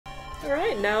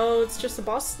Alright, now it's just a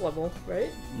boss level,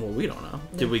 right? Well, we don't know.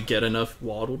 Did we get enough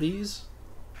Waddle Dees?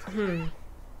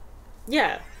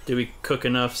 Yeah. Did we cook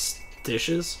enough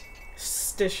dishes?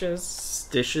 Stitches.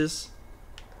 Stitches?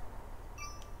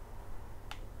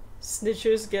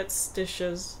 Snitches get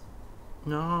stitches.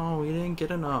 No, we didn't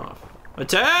get enough.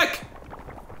 Attack!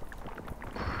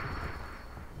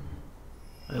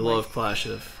 I love Clash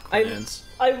of Clans.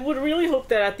 I would really hope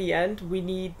that at the end we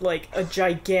need like a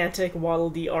gigantic Waddle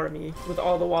Dee army with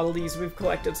all the Waddle Dees we've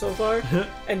collected so far,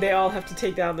 and they all have to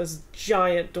take down this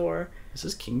giant door. Is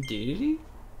this King Dedede?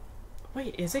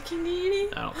 Wait, is it King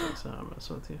Dedede? I don't think so. I'm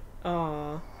messing with you.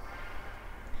 Aw.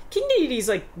 King Dedede's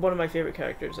like one of my favorite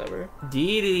characters ever.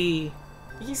 Dedede!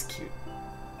 He's cute.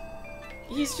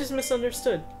 He's just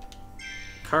misunderstood.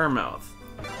 Carmouth.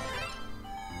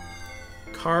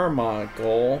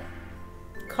 Carmichael.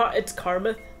 It's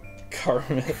Carmouth.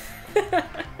 Carmouth. So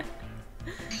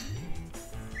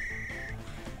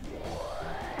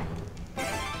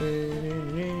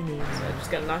I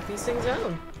just gotta knock these things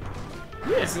down.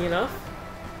 Yeah. Easy enough.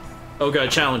 Oh god,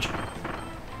 challenge.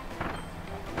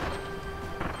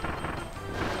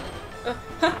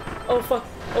 Oh fuck,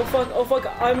 oh fuck, oh fuck,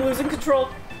 I'm losing control.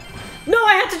 No,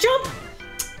 I had to jump!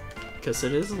 Guess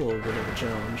it is a little bit of a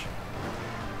challenge.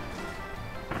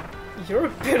 You're a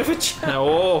bit of a challenge.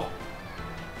 Oh!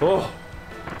 Oh!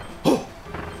 Oh!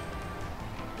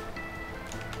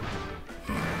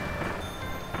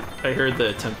 I heard the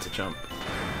attempt to jump.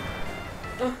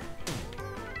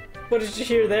 What did you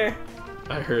hear there?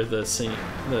 I heard the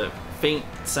faint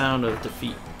sound of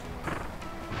defeat.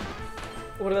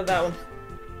 What about that one?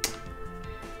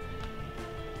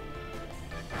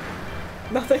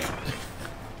 Nothing.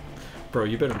 Bro,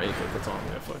 you better make it. That's all I'm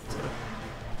gonna fuck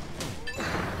to.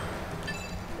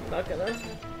 I'm not gonna.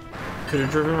 Could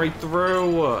have driven right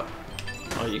through. Oh,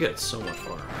 you got so much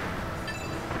far.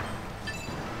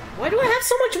 Why do I have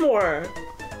so much more?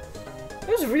 That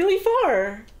was really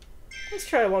far. Let's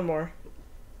try one more.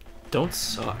 Don't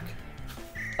suck.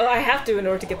 Oh, I have to in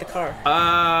order to get the car.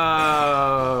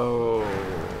 Oh.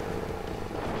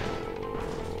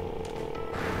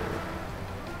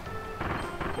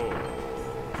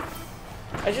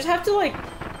 I just have to, like,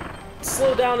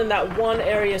 slow down in that one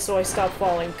area so I stop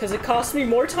falling, because it costs me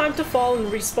more time to fall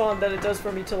and respawn than it does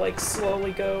for me to, like,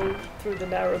 slowly go through the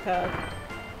narrow path.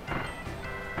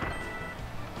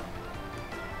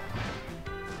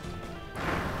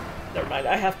 Never mind,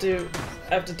 I have to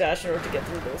dash in order to get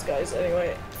through those guys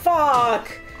anyway.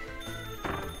 Fuck!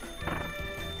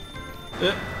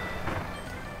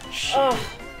 Shit.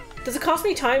 Does it cost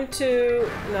me time to...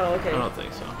 No, okay. I don't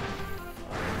think so.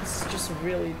 This is just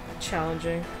really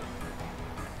challenging.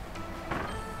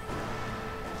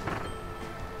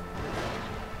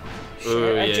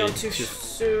 Shit, I jumped too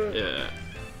soon. Yeah.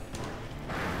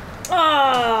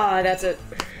 Ah, that's it.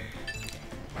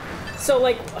 So,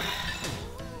 like...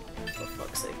 For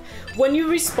fuck's sake. When you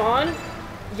respawn,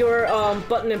 your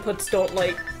button inputs don't,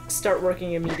 like, start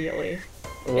working immediately.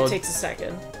 Well, it takes a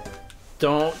second.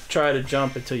 Don't try to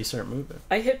jump until you start moving.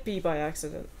 I hit B by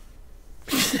accident.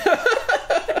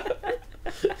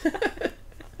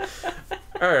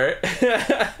 Alright.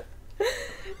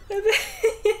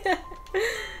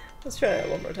 Let's try that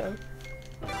one more time.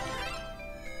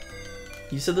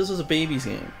 You said this was a baby's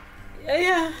game.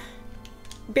 Yeah.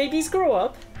 Babies grow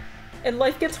up, and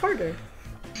life gets harder.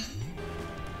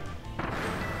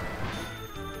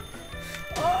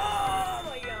 Oh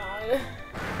my god.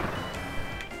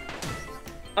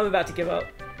 I'm about to give up.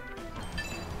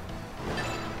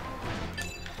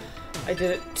 I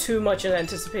did it too much in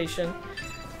anticipation.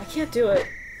 I can't do it.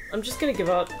 I'm just gonna give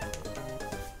up. Do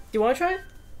you wanna try it?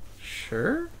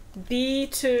 Sure. B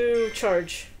to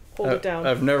charge. Hold it down.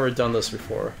 I've never done this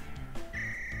before.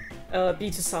 B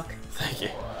to suck. Thank you.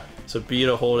 So B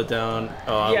to hold it down.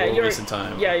 Oh, yeah, you're wasting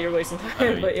time. Yeah, you're wasting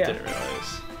time, but yeah. Didn't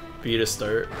realize. B to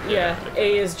start. Yeah,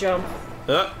 okay. A is jump.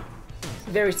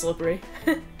 Very slippery.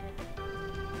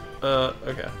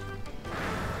 Okay.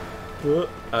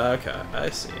 Okay, I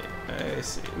see. I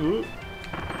see. Ooh.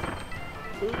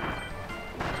 Ooh.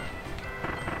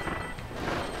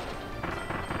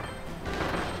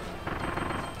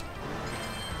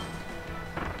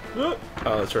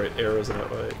 Oh, that's right. Arrows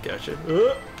that way. Gotcha.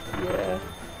 Yeah.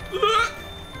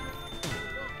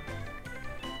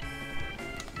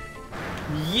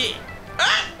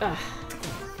 Yeah.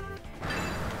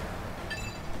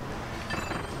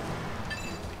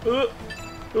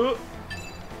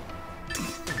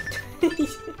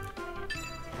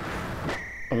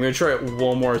 I'm gonna try it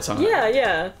one more time. Yeah,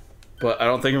 yeah. But I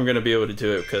don't think I'm gonna be able to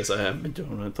do it because I haven't been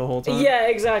doing it the whole time. Yeah,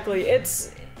 exactly.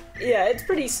 It's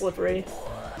pretty slippery.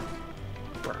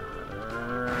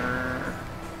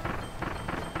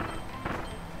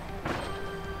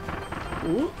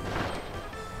 Ooh.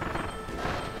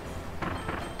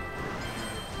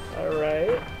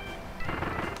 Alright.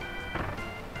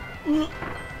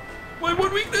 My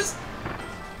one weakness!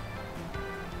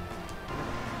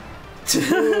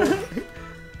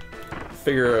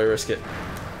 Figure I risk it.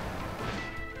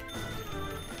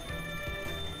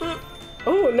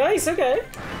 Oh, nice, okay.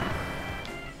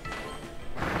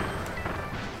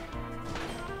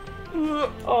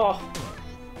 Oh.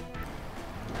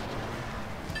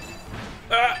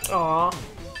 Aw.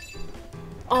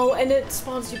 Oh, and it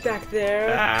spawns you back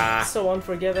there. Ah. So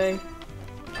unforgiving.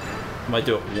 Might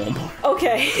do it one more.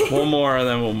 Okay. One more and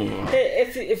then we'll move on.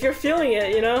 If you're feeling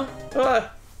it, you know?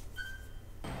 Ah.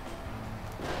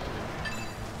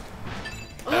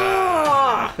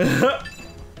 Ah!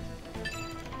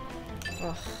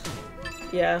 Ugh.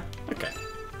 Yeah. Okay.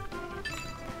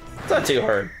 It's not too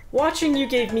hard. Watching you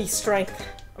gave me strength.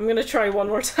 I'm gonna try one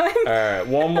more time. Alright,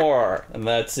 one more, and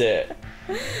that's it.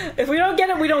 If we don't get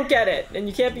it, we don't get it. And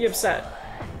you can't be upset.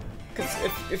 Because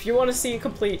if you want to see it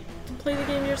complete, play the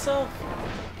game yourself.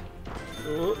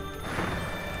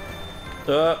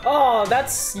 Oh,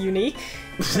 that's unique.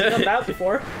 I've done that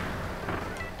before.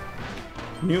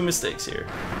 New mistakes here.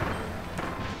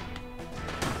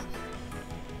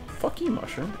 Fuck you,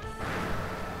 mushroom.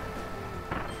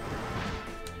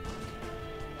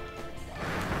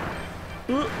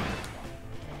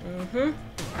 Mm-hmm.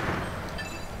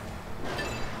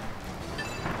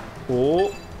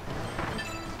 Oh.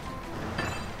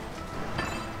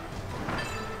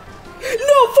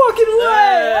 No fucking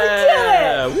way! I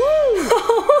Yeah, did it! woo!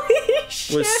 Holy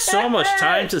shit! With so much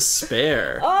time to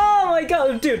spare. Oh my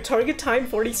god, dude, target time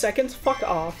 40 seconds? Fuck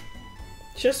off.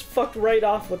 Just fucked right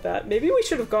off with that. Maybe we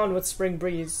should have gone with Spring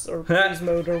Breeze, or Breeze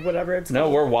Mode, or whatever it's No,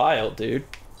 called. we're wild, dude.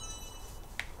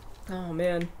 Oh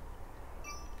man.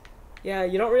 Yeah,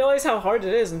 you don't realize how hard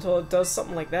it is until it does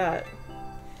something like that.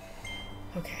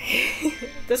 Okay.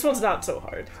 This one's not so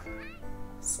hard.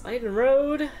 Sliding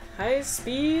road, high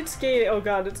speed skate. Oh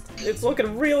god, it's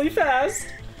looking really fast.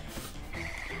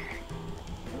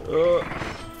 You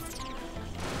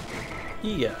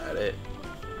got it.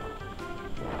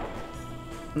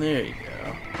 There you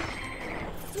go.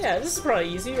 Yeah, this is probably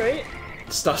easy, right?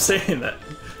 Stop saying that.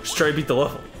 Just try to beat the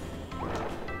level.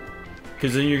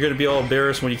 Because then you're gonna be all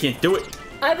embarrassed when you can't do it.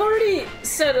 I've already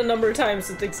said a number of times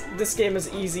that this game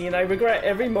is easy, and I regret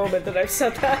every moment that I've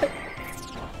said that.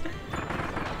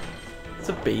 It's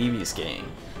a baby's game.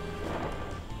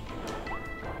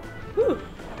 Whew.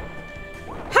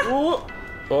 Ooh.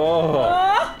 Oh.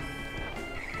 Ah!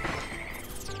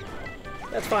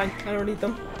 That's fine. I don't need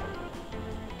them.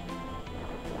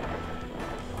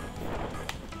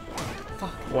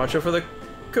 Fuck. Watch out for the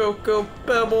Cocoa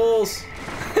Pebbles.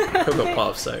 Cocoa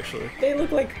Puffs, actually. They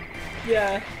look like...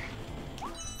 Yeah.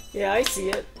 Yeah, I see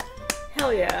it.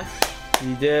 Hell yeah.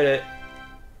 You did it.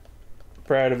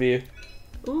 Proud of you.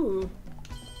 Ooh.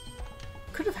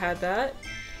 Could have had that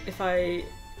if I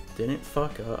Didn't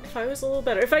fuck up. was a little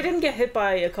better. If I didn't get hit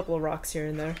by a couple of rocks here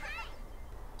and there.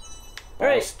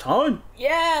 Alright. Boss time.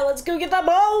 Yeah, let's go get that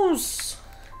boss!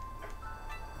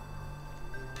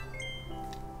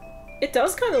 It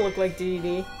does kind of look like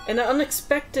DDD. An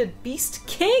unexpected beast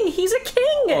king! He's a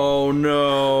king! Oh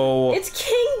no. It's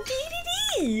King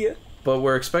DDD! But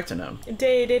we're expecting him.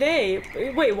 Day.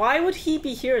 Wait, why would he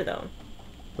be here though?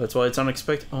 That's why it's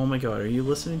unexpected. Oh my god, are you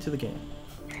listening to the game?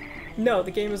 No,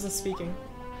 the game isn't speaking.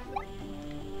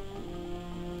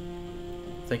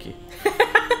 Thank you.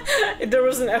 There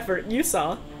was an effort, you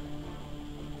saw.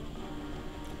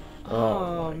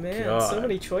 Oh, my man, God. so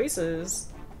many choices.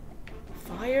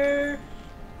 Fire.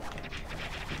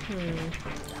 I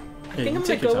think I'm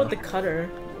gonna go with the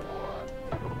cutter.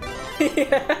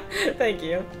 Yeah, thank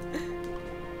you.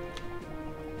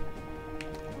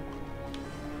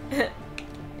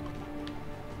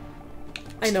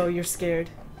 I know you're scared.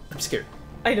 I'm scared.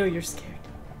 I know you're scared.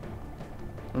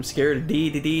 I'm scared of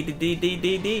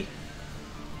D.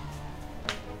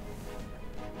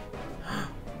 Oh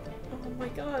my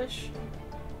gosh.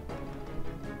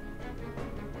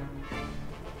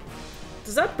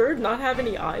 Does that bird not have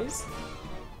any eyes?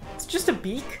 It's just a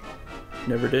beak.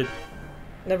 Never did.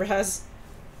 Never has.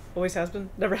 Always has been.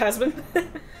 Never has been.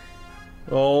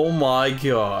 Oh my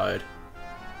god.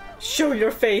 Show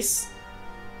your face.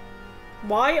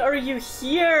 Why are you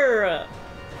here?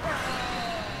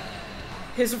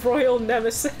 His royal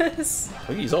nemesis.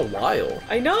 Look, he's all wild.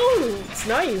 I know, it's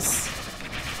nice.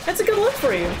 That's a good look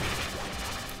for you.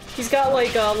 He's got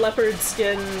like a leopard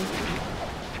skin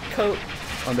coat.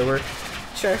 Underwear.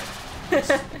 Sure.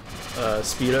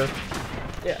 Speedo.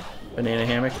 Yeah. Banana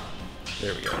hammock.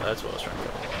 There we go. That's what I was trying to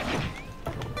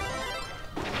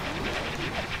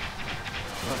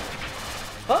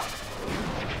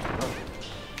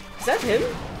Is that him?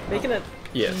 Making a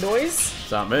noise?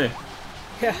 It's not me.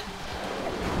 Yeah.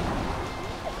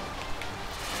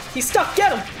 He's stuck,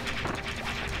 get him!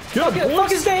 Good boys.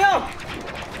 Fuck his day up!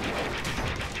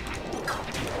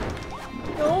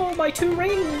 Oh, my 2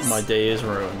 rings! My day is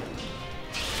ruined.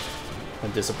 My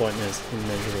disappointment is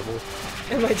immeasurable.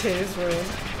 And my day is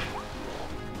ruined.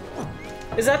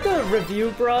 Is that the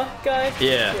review bruh guy?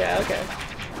 Yeah. Yeah, okay.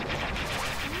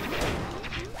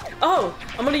 Oh!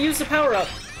 I'm gonna use the power up.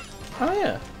 Oh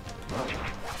yeah.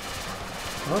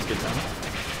 Well, that's good time.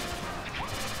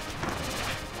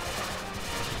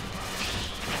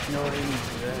 No, I didn't do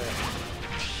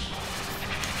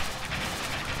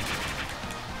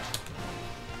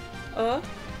that.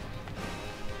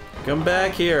 Come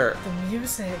back here. The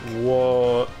music.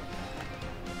 What?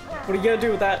 What are you gonna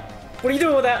do with that? What are you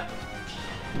doing with that?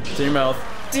 It's in your mouth.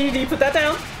 Do you put that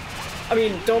down? I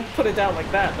mean, don't put it down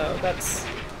like that, though. That's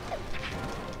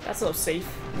not safe.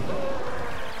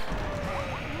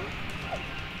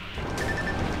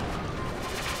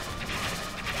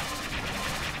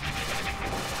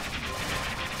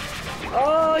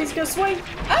 Oh, he's gonna swing!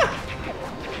 Ah!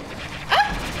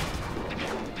 Ah!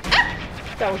 Ah!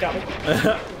 That one got me.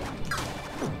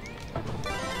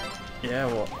 Yeah,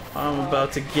 well, I'm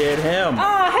about to get him.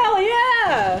 Oh, hell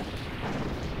yeah!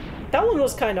 That one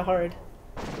was kind of hard.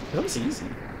 That was easy.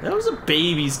 That was a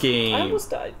baby's game. I almost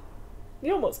died.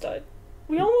 We almost died.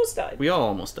 We almost died. We all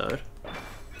almost died.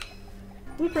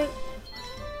 Blueprint.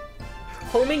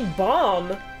 Homing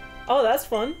bomb. Oh, that's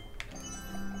fun.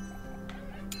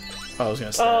 I was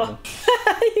gonna stab him.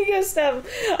 You gonna stab him.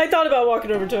 I thought about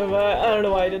walking over to him, but I don't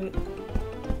know why I didn't.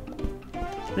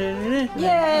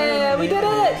 Yeah, we did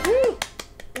it! Woo!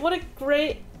 What a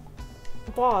great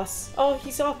boss. Oh,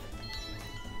 he's up.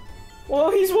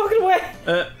 Whoa, he's walking away.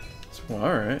 Well,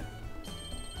 alright.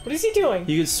 What is he doing?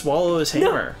 You could swallow his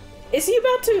hammer. No. Is he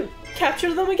about to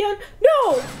capture them again?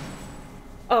 No!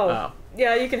 Oh.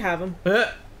 Yeah, you can have him.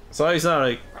 So he's not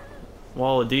like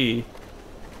Wall of D.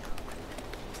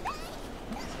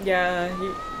 Yeah,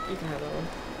 you can have that one.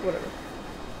 Whatever.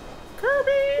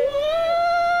 Kirby!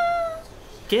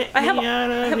 Get me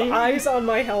out of here. I have eyes on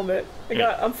my helmet.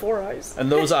 I'm 4 eyes.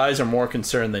 And those eyes are more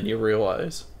concerned than you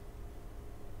realize.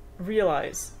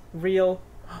 Realize. Real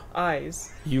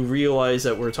eyes. You realize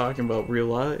that we're talking about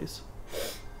real eyes.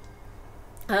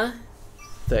 Huh?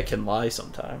 That can lie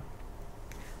sometime.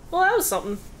 Well, that was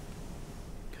something.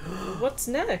 What's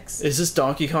next? Is this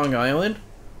Donkey Kong Island?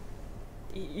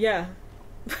 Yeah.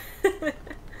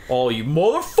 Oh, you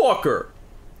motherfucker!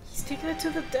 He's taking it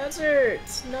to the desert.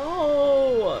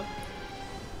 No.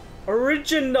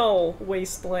 Original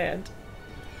wasteland.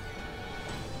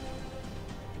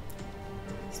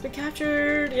 He's been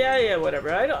captured. Yeah,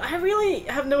 whatever. I really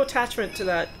have no attachment to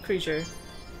that creature.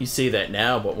 You say that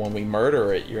now, but when we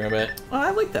murder it, you're gonna be, oh, I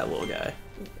like that little guy.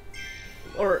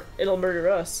 Or it'll murder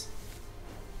us.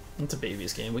 It's a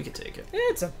baby's game. We could take it.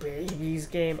 It's a baby's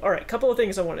game. Alright, couple of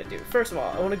things I want to do. First of all,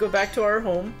 I want to go back to our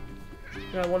home.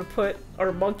 And I want to put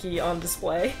our monkey on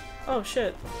display. Oh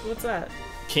shit, what's that?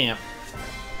 Camp.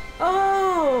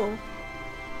 Oh!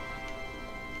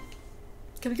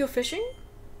 Can we go fishing?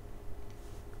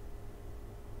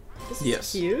 This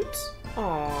is cute.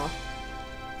 Aw.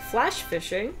 Flash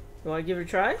fishing. You want to give it a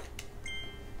try?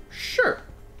 Sure.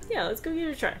 Yeah, let's go give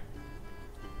it a try.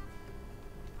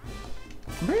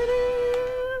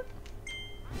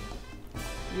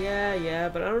 Yeah,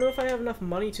 but I don't know if I have enough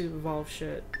money to evolve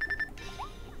shit.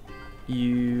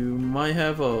 You might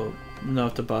have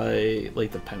enough to buy,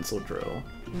 like, the pencil drill.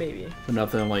 Maybe. But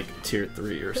nothing like tier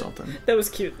 3 or something. That was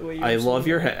cute the way you I love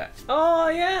your hat. Oh,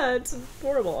 yeah, it's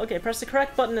adorable. Okay, press the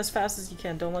correct button as fast as you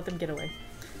can. Don't let them get away.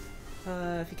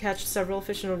 If you catch several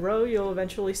fish in a row, you'll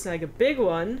eventually snag a big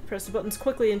one. Press the buttons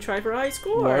quickly and try for a high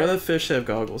score. Why do the fish have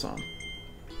goggles on?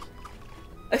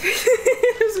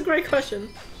 That's a great question.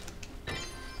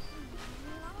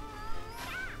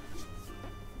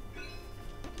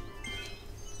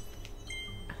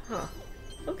 Huh.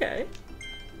 Okay.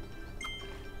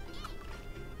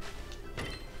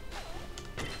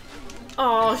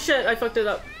 Oh shit, I fucked it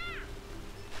up.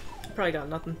 Probably got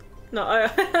nothing. No,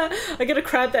 I get a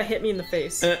crab that hit me in the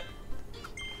face.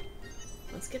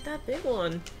 Let's get that big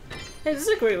one. Hey, this is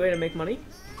a great way to make money.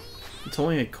 It's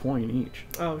only a coin each.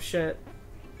 Oh shit.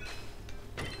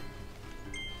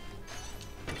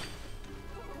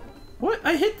 What?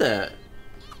 I hit that.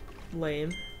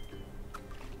 Lame.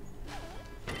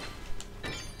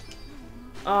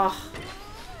 Ah,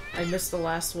 I missed the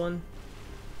last one.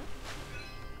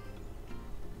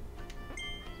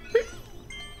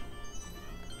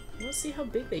 Let's see how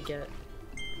big they get.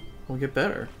 We'll get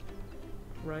better.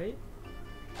 Right?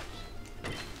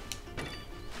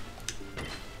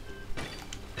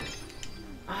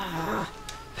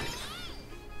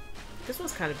 This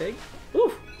one's kind of big.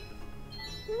 Ooh!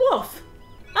 Woof!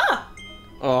 Ah!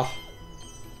 Oh.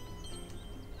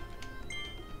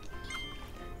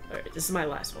 Alright, this is my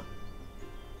last one.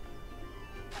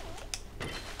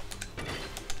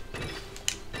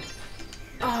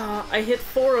 Ah, I hit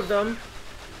 4 of them.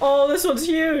 Oh, this one's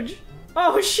huge!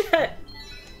 Oh, shit!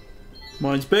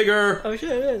 Mine's bigger! Oh,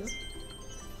 shit, it is.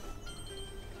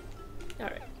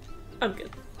 Alright. I'm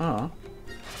good.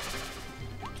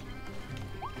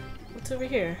 What's over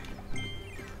here?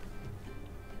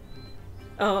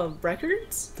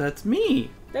 Records? That's me!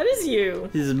 That is you!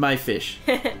 This is my fish.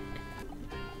 I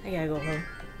gotta go home.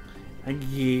 I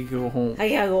gotta go home. I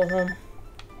gotta go home.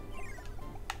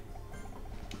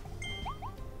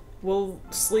 Will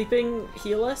sleeping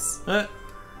heal us? Why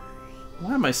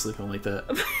am I sleeping like that?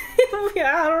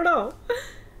 Yeah, I don't know.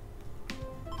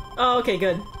 Oh, okay,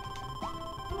 good.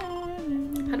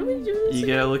 How do we do this? You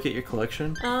gotta look at your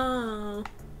collection. Oh.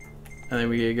 And then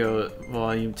we gotta go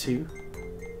volume 2.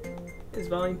 Is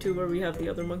volume 2 where we have the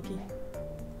other monkey?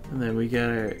 And then we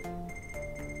gotta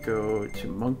go to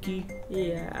monkey.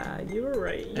 Yeah, you were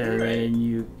right. And then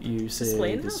you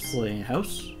say Display in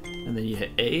house. And then you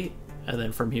hit A. And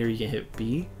then from here you can hit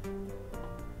B.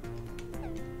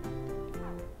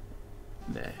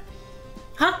 Nah.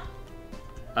 Huh?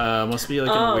 Must be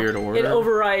like in a weird order. It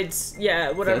overrides,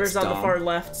 yeah, whatever's That's on the dumb. far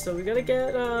left. So we gotta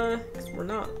get, cause we're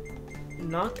not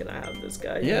gonna have this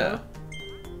guy. Yeah.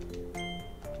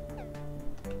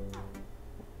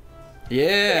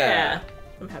 Yeah.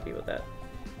 I'm happy with that.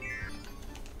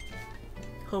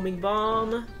 Homing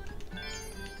bomb.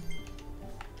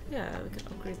 Yeah, we can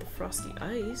upgrade the frosty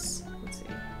ice. Let's see.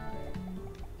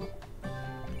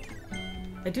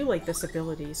 I do like this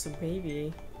ability, so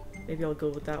maybe I'll go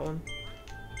with that one.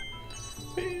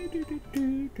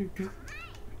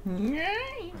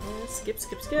 Skip,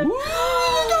 skip, skip.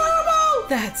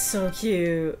 That's so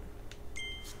cute.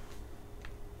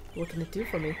 What can it do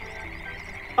for me?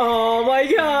 Oh my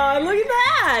god, look at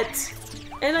that!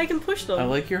 And I can push them. I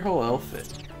like your whole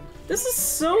outfit. This is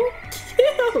so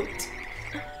cute!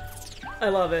 I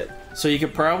love it. So you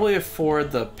could probably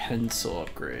afford the pencil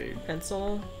upgrade.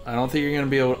 Pencil? I don't think you're gonna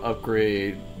be able to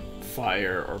upgrade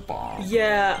fire or bomb.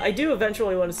 Yeah, I do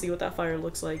eventually want to see what that fire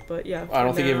looks like, but yeah. I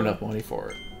don't think you have enough money for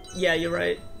it. Yeah, you're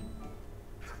right.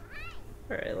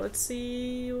 Alright, let's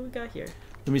see what we got here.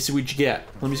 Let me see what you get.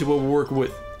 Let me see what we're working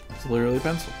with. It's literally a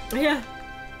pencil. Yeah.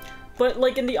 But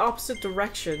like in the opposite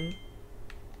direction.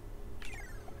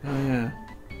 Oh yeah.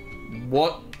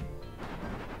 What?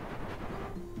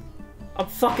 I'm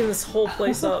fucking this whole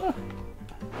place up.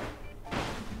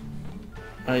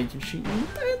 I can shoot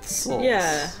pencils.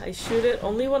 Yeah, I shoot it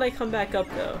only when I come back up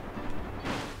though.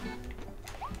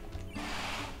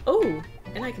 Oh,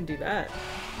 and I can do that.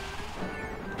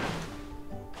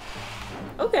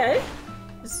 Okay.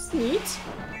 This is neat.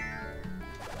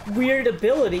 Weird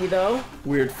ability though.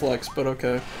 Weird flex, but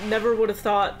okay. Never would have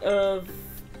thought of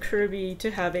Kirby to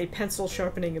have a pencil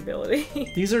sharpening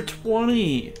ability. These are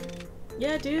 20.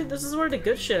 Yeah, dude, this is where the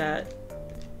good shit at.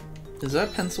 Is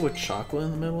that pencil with chocolate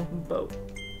in the middle? Boat.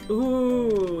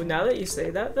 Ooh, now that you say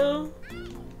that though.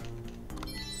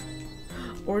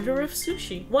 Order of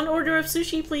sushi. 1 order of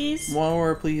sushi, please. 1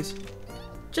 order, please.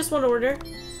 Just 1 order.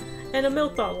 And a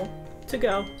milk bottle to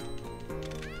go.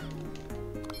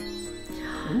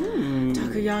 Ooh.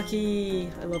 Takoyaki.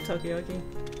 I love takoyaki.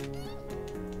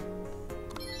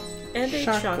 And a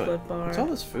chocolate bar. What's all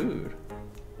this food?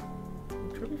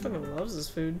 Kirby fucking loves this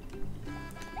food.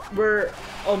 We're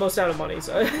almost out of money,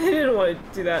 so I didn't want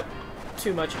to do that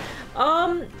too much.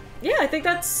 Yeah, I think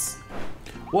that's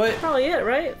probably it,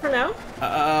 right? For now?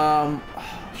 Oh,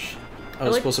 shit. I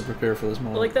was supposed to prepare for this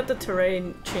moment. I like that the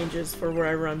terrain changes for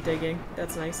wherever I'm digging.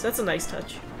 That's nice. That's a nice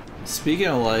touch. Speaking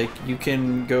of like, you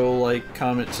can go like,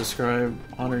 comment, subscribe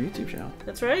on our YouTube channel.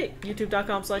 That's right.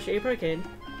 YouTube.com/apearcade.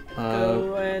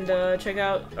 Go and check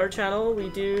out our channel. We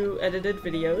do edited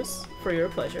videos for your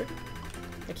pleasure.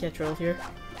 I can't troll here.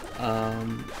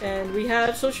 And we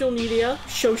have social media.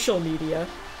 Social media.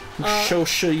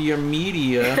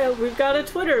 We've got a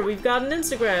Twitter. We've got an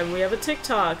Instagram. We have a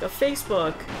TikTok. A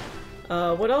Facebook.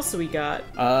 What else do we got?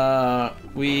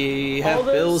 We have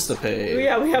bills to pay.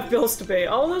 Yeah, we have bills to pay.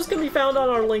 All those can be found on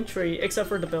our link tree, except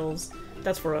for the bills.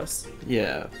 That's for us.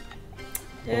 Yeah.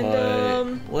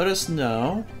 And, let us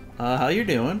know how you're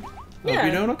doing. Yeah. Hope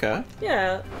you're doing okay.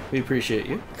 Yeah. We appreciate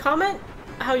you. Comment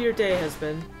how your day has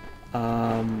been.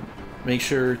 Make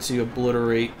sure to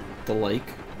obliterate the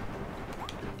like.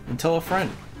 And tell a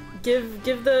friend. Give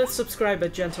the subscribe a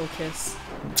gentle kiss.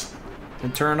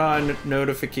 And turn on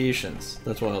notifications.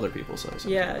 That's what other people say. Sometimes.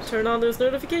 Yeah, turn on those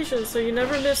notifications so you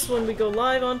never miss when we go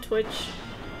live on Twitch.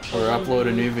 Or upload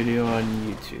a new video on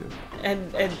YouTube.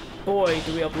 And boy,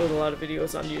 do we upload a lot of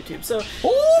videos on YouTube. So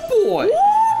oh boy!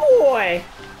 Oh boy!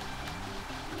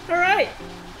 Alright.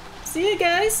 See you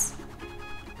guys.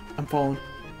 I'm falling.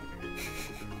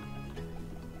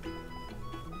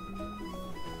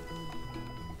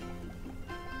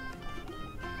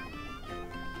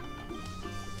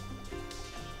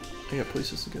 I got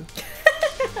places to go.